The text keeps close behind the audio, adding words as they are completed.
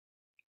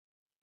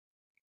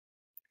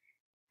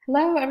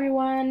Hello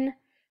everyone,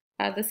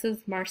 this is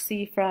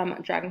Marcy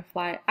from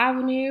Dragonfly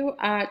Avenue.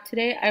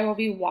 Today I will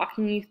be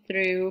walking you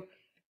through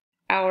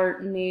our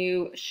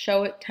new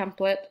ShowIt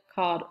template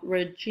called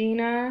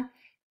Regina.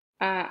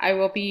 I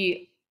will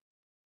be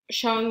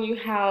showing you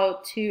how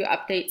to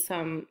update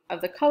some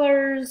of the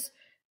colors,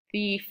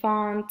 the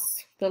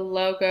fonts, the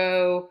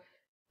logo,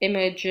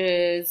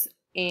 images,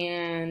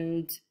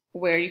 and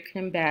where you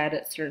can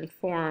embed certain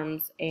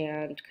forms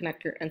and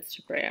connect your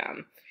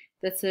Instagram.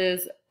 This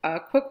is a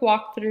quick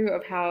walkthrough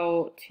of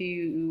how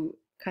to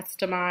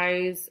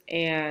customize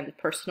and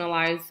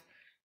personalize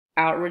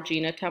our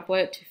Regina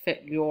template to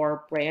fit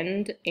your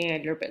brand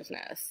and your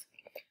business.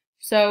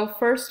 So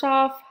first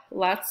off,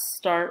 let's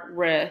start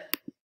with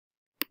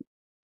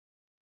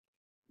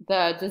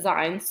the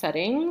design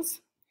settings.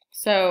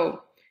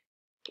 So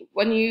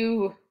when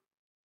you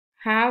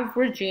have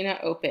Regina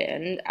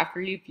opened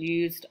after you've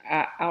used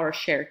our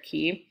share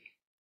key,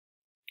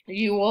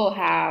 you will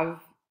have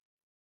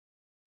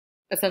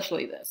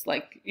essentially this.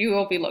 Like, you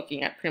will be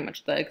looking at pretty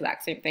much the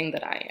exact same thing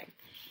that I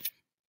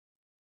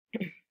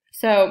am.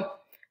 So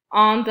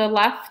on the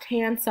left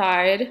hand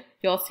side,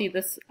 you'll see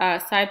this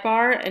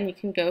sidebar, and you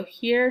can go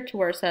here to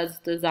where it says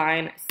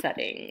design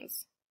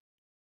settings.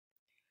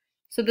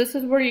 So this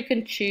is where you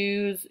can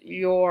choose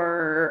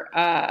your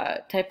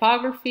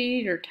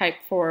typography, your type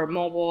for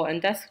mobile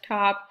and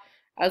desktop,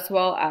 as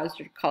well as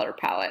your color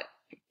palette.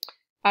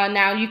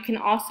 Now you can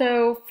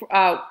also,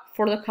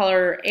 for the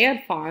color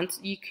and fonts,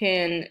 you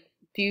can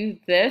do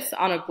this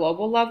on a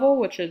global level,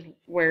 which is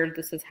where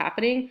this is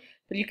happening,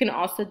 but you can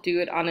also do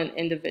it on an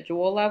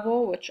individual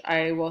level, which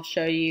I will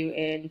show you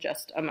in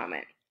just a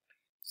moment.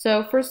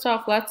 So first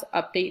off, let's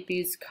update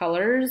these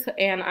colors,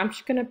 and I'm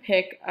just going to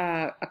pick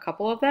a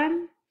couple of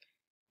them.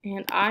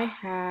 And I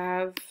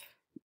have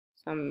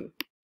some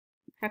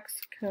hex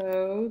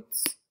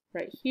codes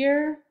right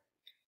here.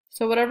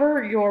 So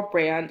whatever your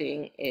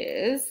branding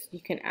is, you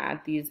can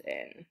add these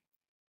in.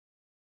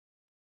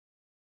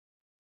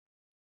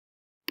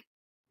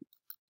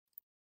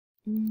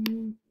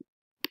 I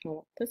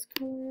want this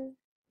color.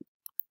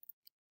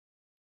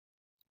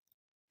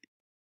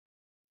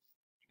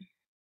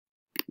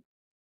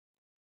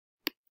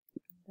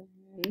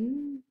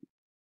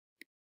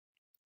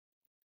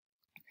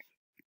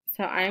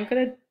 So I'm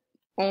going to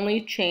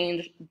only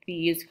change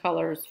these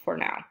colors for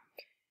now.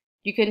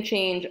 You can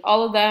change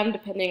all of them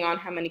depending on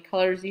how many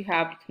colors you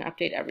have. You can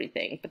update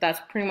everything, but that's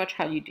pretty much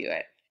how you do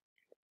it.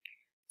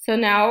 So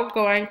now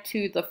going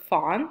to the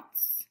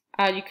fonts,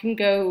 you can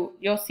go,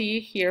 you'll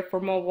see here for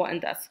mobile and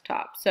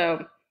desktop.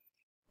 So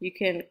you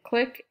can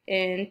click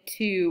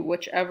into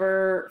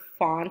whichever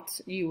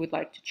font you would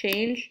like to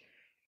change.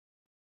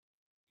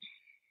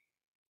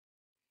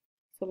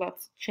 So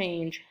let's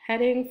change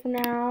heading for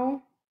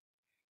now.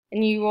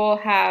 And you will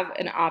have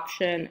an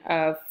option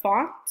of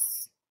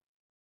fonts.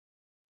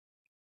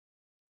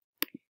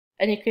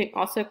 And you can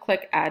also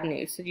click add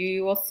new. So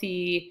you will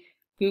see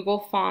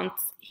Google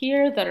fonts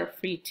here that are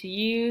free to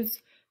use,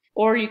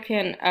 or you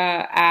can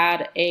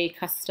add a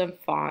custom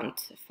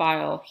font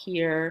file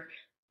here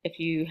if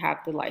you have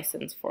the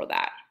license for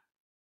that.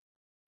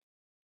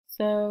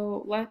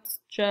 So let's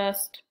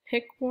just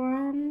pick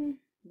one.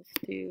 Let's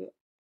do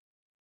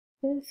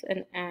this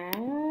and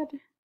add.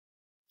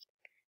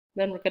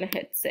 Then we're going to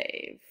hit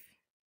save.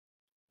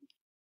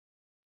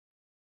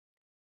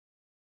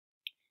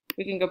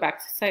 We can go back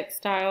to site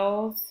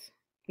styles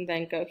and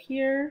then go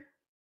here.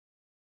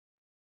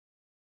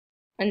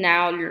 And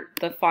now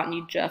the font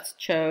you just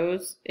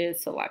chose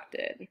is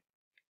selected.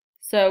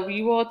 So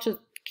we will just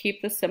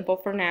keep this simple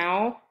for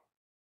now.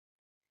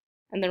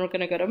 And then we're going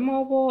to go to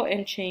mobile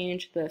and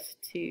change this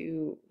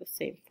to the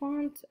same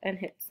font and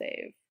hit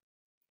save.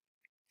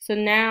 So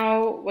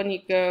now when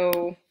you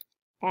go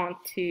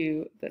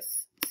onto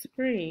this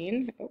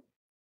screen,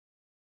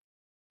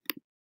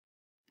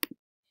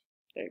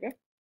 there you go.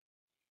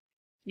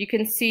 You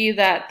can see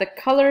that the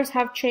colors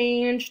have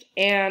changed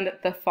and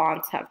the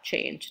fonts have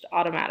changed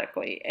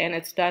automatically, and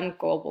it's done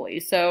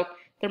globally. So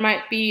there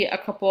might be a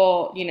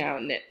couple,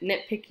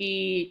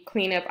 nitpicky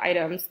cleanup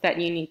items that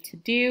you need to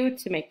do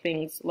to make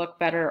things look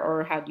better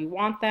or how you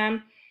want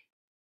them.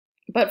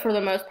 But for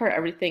the most part,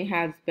 everything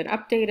has been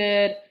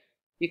updated.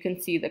 You can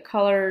see the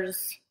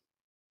colors,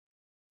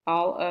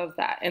 all of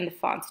that, and the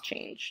fonts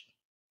changed.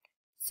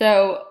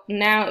 So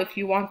now if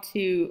you want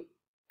to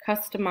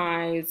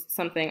customize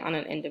something on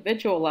an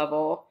individual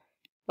level,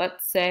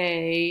 let's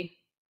say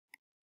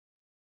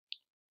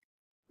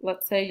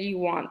you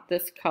want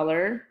this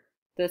color,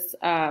 this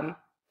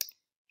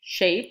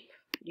shape,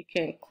 you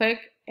can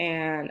click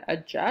and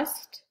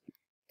adjust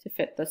to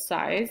fit the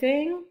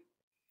sizing.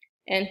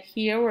 And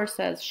here where it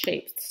says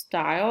shape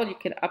style, you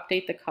can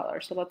update the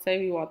color. So let's say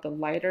we want the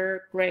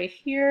lighter gray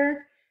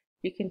here.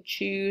 You can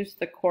choose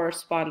the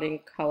corresponding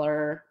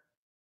color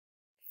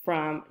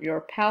from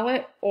your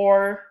palette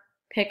or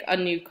pick a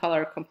new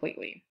color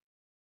completely.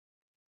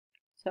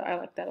 So I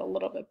like that a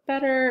little bit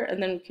better.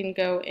 And then we can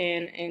go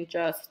in and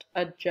just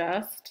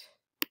adjust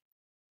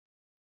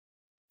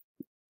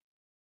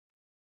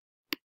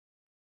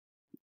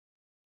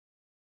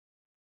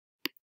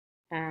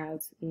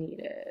as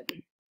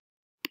needed.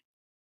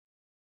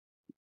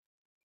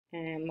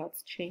 And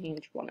let's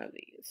change one of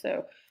these.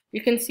 So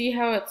you can see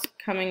how it's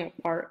coming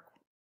apart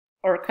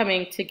or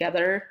coming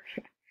together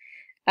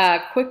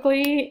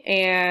quickly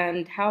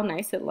and how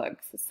nice it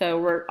looks. So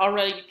we're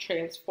already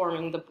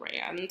transforming the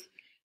brand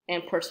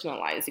and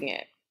personalizing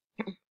it.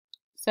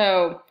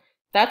 So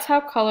that's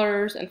how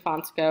colors and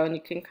fonts go, and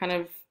you can kind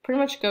of pretty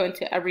much go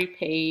into every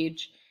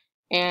page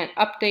and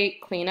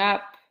update, clean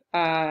up,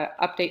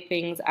 update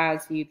things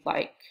as you'd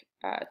like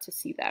to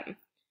see them.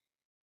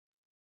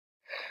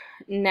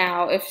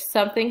 Now, if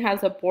something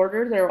has a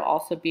border, there will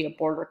also be a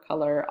border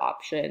color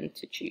option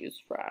to choose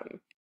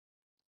from.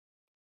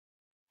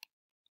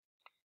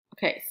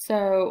 Okay,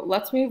 so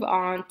let's move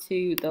on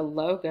to the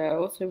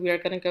logo. So we are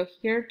going to go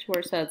here to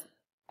where it says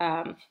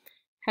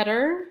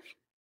header.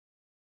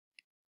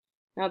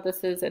 Now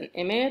this is an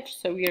image,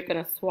 so we are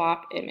going to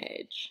swap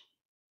image.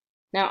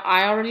 Now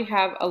I already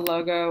have a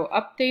logo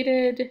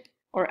updated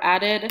or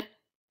added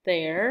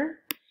there,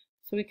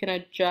 so we can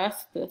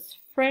adjust this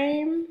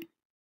frame.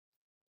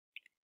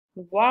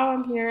 While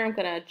I'm here, I'm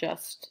going to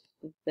adjust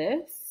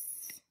this.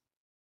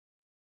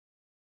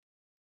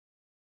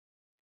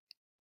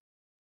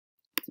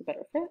 It's a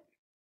better fit.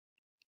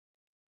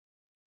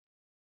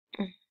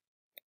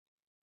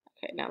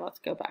 Okay, now let's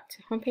go back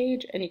to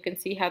homepage, and you can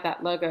see how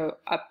that logo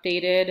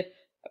updated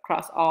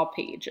across all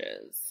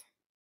pages.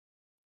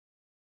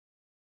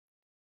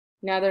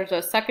 Now there's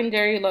a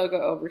secondary logo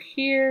over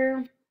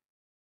here.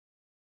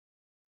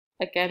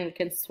 Again, we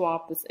can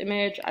swap this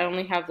image. I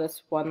only have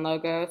this one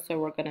logo, so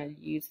we're going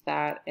to use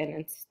that, and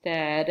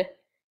instead,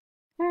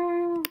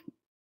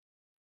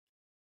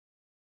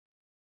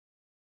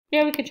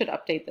 yeah, we should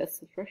update this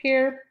since we're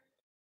here.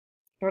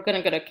 We're going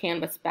to go to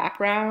canvas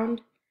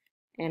background,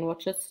 and we'll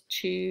just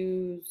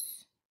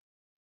choose,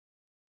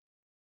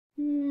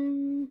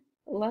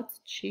 let's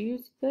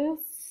choose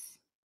this,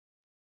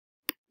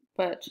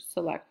 but just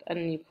select a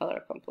new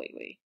color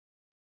completely.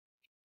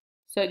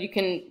 So you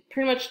can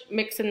pretty much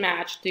mix and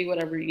match, do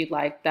whatever you'd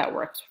like that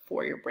works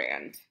for your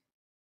brand.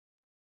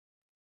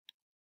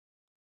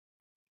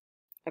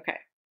 Okay.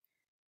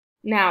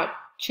 Now,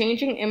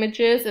 changing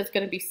images is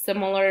going to be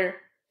similar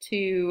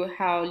to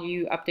how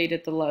you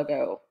updated the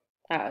logo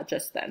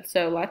just then.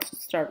 So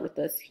let's start with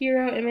this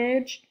hero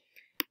image.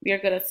 We are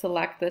going to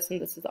select this,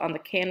 and this is on the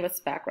canvas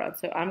background.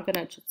 So I'm going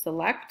to just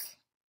select.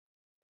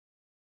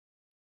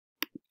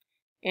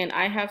 And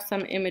I have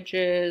some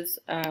images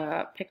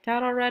picked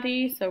out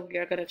already, so we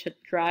are going to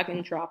drag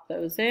and drop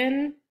those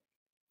in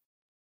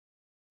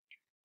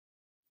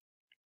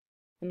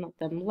and let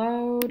them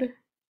load.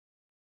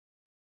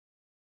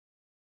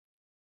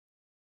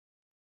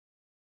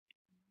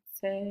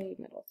 Say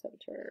middle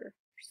center.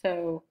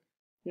 So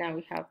now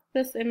we have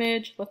this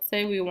image. Let's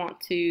say we want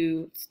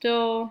to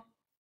still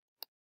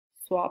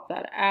swap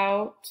that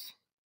out.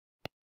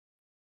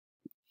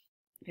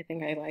 I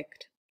think I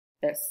liked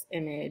this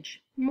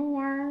image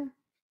more.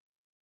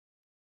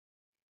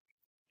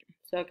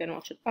 So again,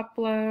 we'll just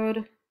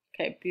upload.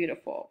 Okay,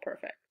 beautiful,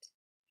 perfect.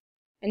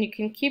 And you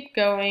can keep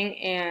going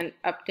and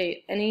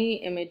update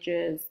any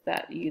images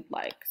that you'd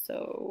like.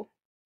 So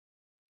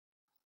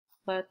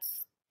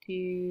let's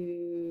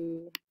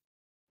do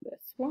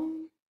this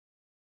one.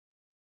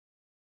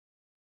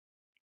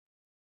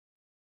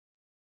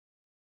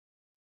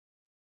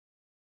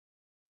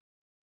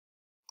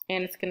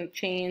 And it's going to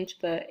change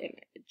the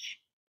image.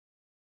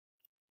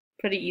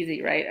 Pretty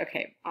easy, right?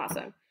 Okay,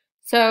 awesome.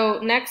 So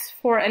next,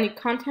 for any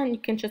content, you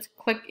can just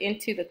click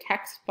into the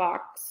text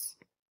box,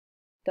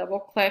 double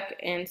click,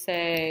 and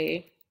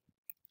say,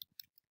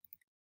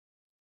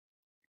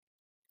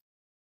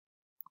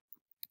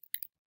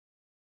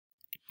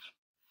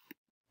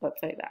 let's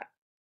say that.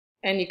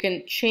 And you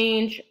can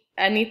change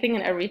anything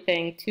and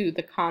everything to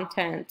the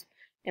content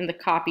and the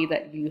copy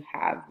that you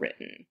have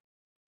written.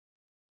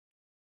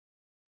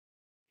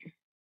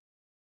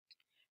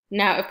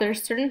 Now, if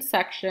there's certain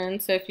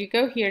sections, so if you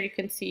go here, you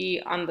can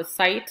see on the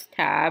Site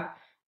tab,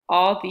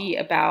 all the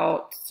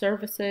About,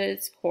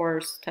 Services,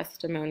 Course,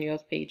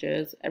 Testimonials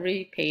pages,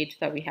 every page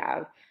that we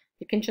have.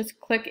 You can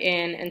just click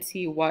in and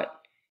see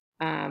what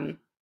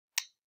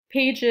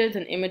pages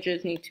and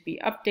images need to be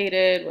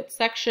updated, what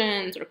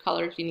sections or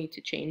colors you need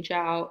to change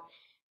out,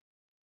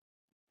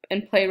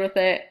 and play with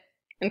it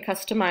and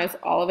customize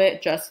all of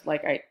it just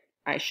like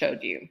I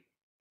showed you.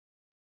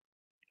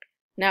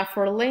 Now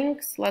for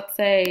links, let's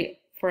say,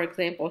 for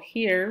example,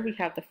 here we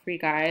have the free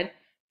guide.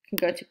 You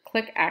can go to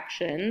click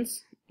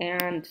actions,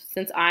 and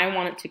since I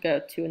want it to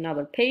go to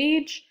another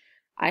page,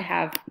 I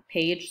have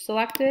page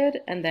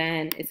selected, and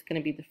then it's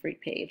going to be the free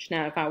page.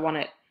 Now if I want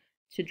it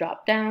to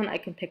drop down, I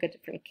can pick a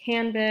different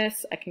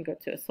canvas, I can go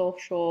to a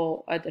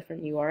social, a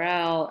different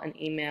URL, an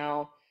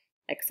email,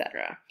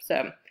 etc.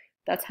 So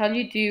that's how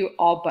you do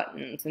all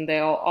buttons, and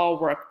they'll all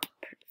work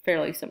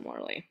fairly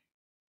similarly.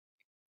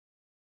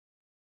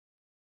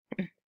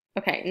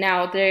 Okay,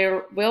 now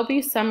there will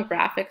be some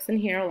graphics in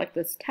here, like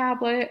this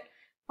tablet.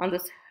 On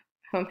this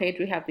homepage,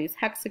 we have these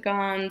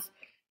hexagons.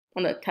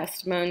 On the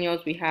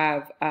testimonials, we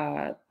have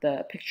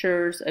the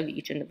pictures of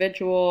each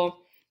individual.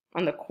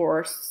 on the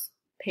course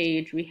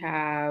page, we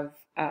have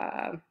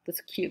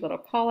this cute little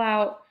call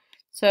out.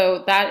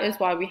 So that is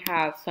why we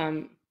have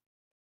some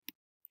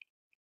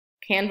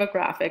Canva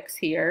graphics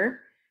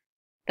here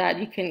that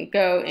you can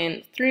go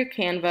in through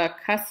Canva,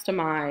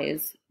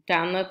 customize,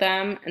 download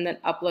them, and then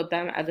upload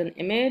them as an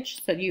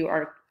image. So you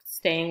are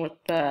staying with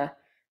the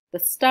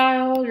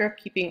style, you're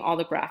keeping all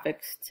the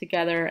graphics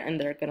together, and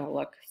they're gonna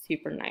look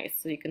super nice.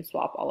 So you can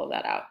swap all of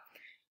that out.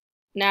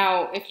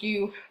 Now, if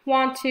you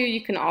want to,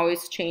 you can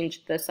always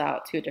change this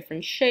out to a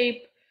different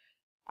shape,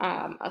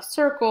 a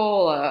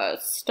circle, a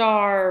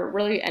star,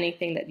 really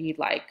anything that you'd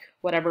like,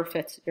 whatever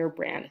fits your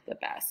brand the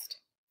best.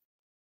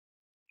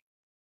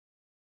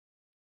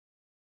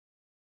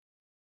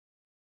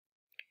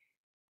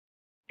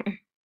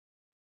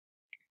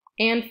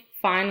 And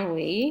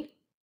finally,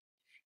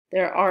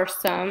 there are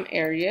some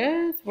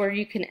areas where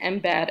you can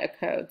embed a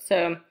code.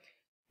 So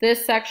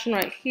this section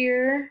right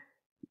here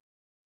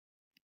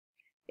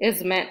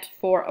is meant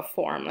for a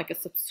form, like a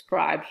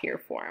subscribe here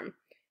form.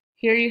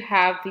 Here you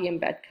have the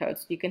embed code.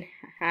 So you can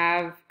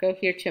go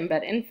here to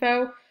embed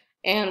info,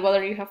 and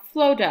whether you have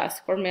Flowdesk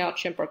or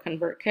MailChimp or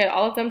ConvertKit,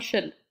 all of them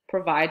should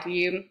provide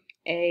you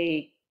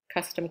a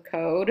custom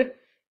code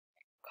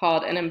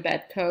called an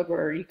embed code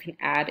where you can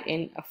add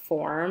in a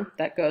form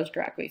that goes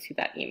directly to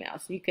that email.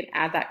 So you can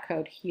add that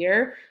code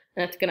here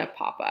and it's going to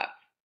pop up.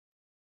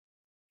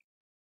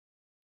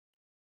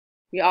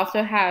 We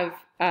also have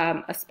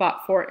a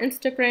spot for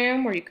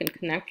Instagram where you can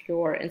connect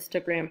your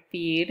Instagram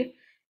feed,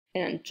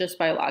 and just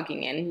by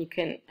logging in, you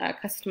can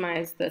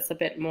customize this a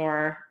bit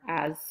more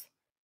as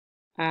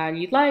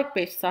you'd like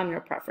based on your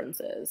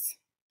preferences.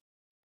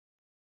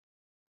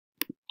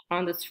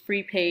 On this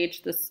free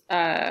page, this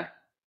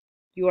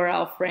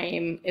URL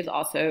frame is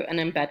also an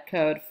embed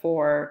code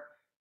for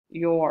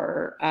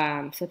your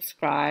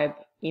subscribe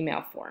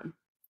email form.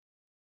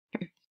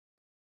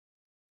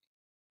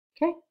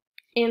 Okay,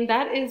 and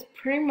that is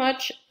pretty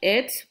much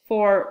it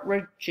for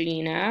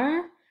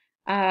Regina.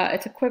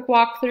 It's a quick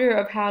walkthrough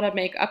of how to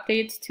make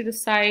updates to the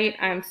site.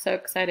 I'm so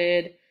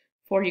excited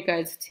for you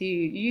guys to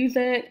use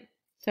it.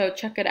 So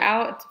check it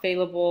out. It's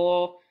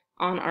available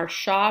on our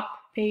shop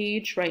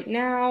page right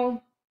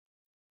now.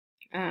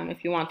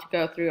 If you want to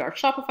go through our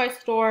Shopify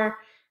store,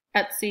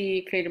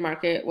 Etsy, Creator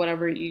Market,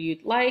 whatever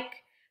you'd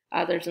like.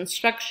 There's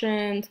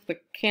instructions, the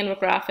Canva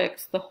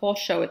graphics, the whole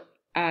ShowIt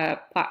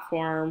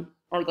platform,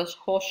 or the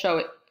whole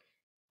ShowIt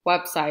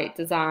website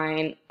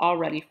design all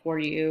ready for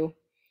you.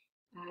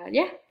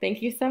 Yeah,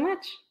 thank you so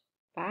much.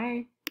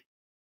 Bye.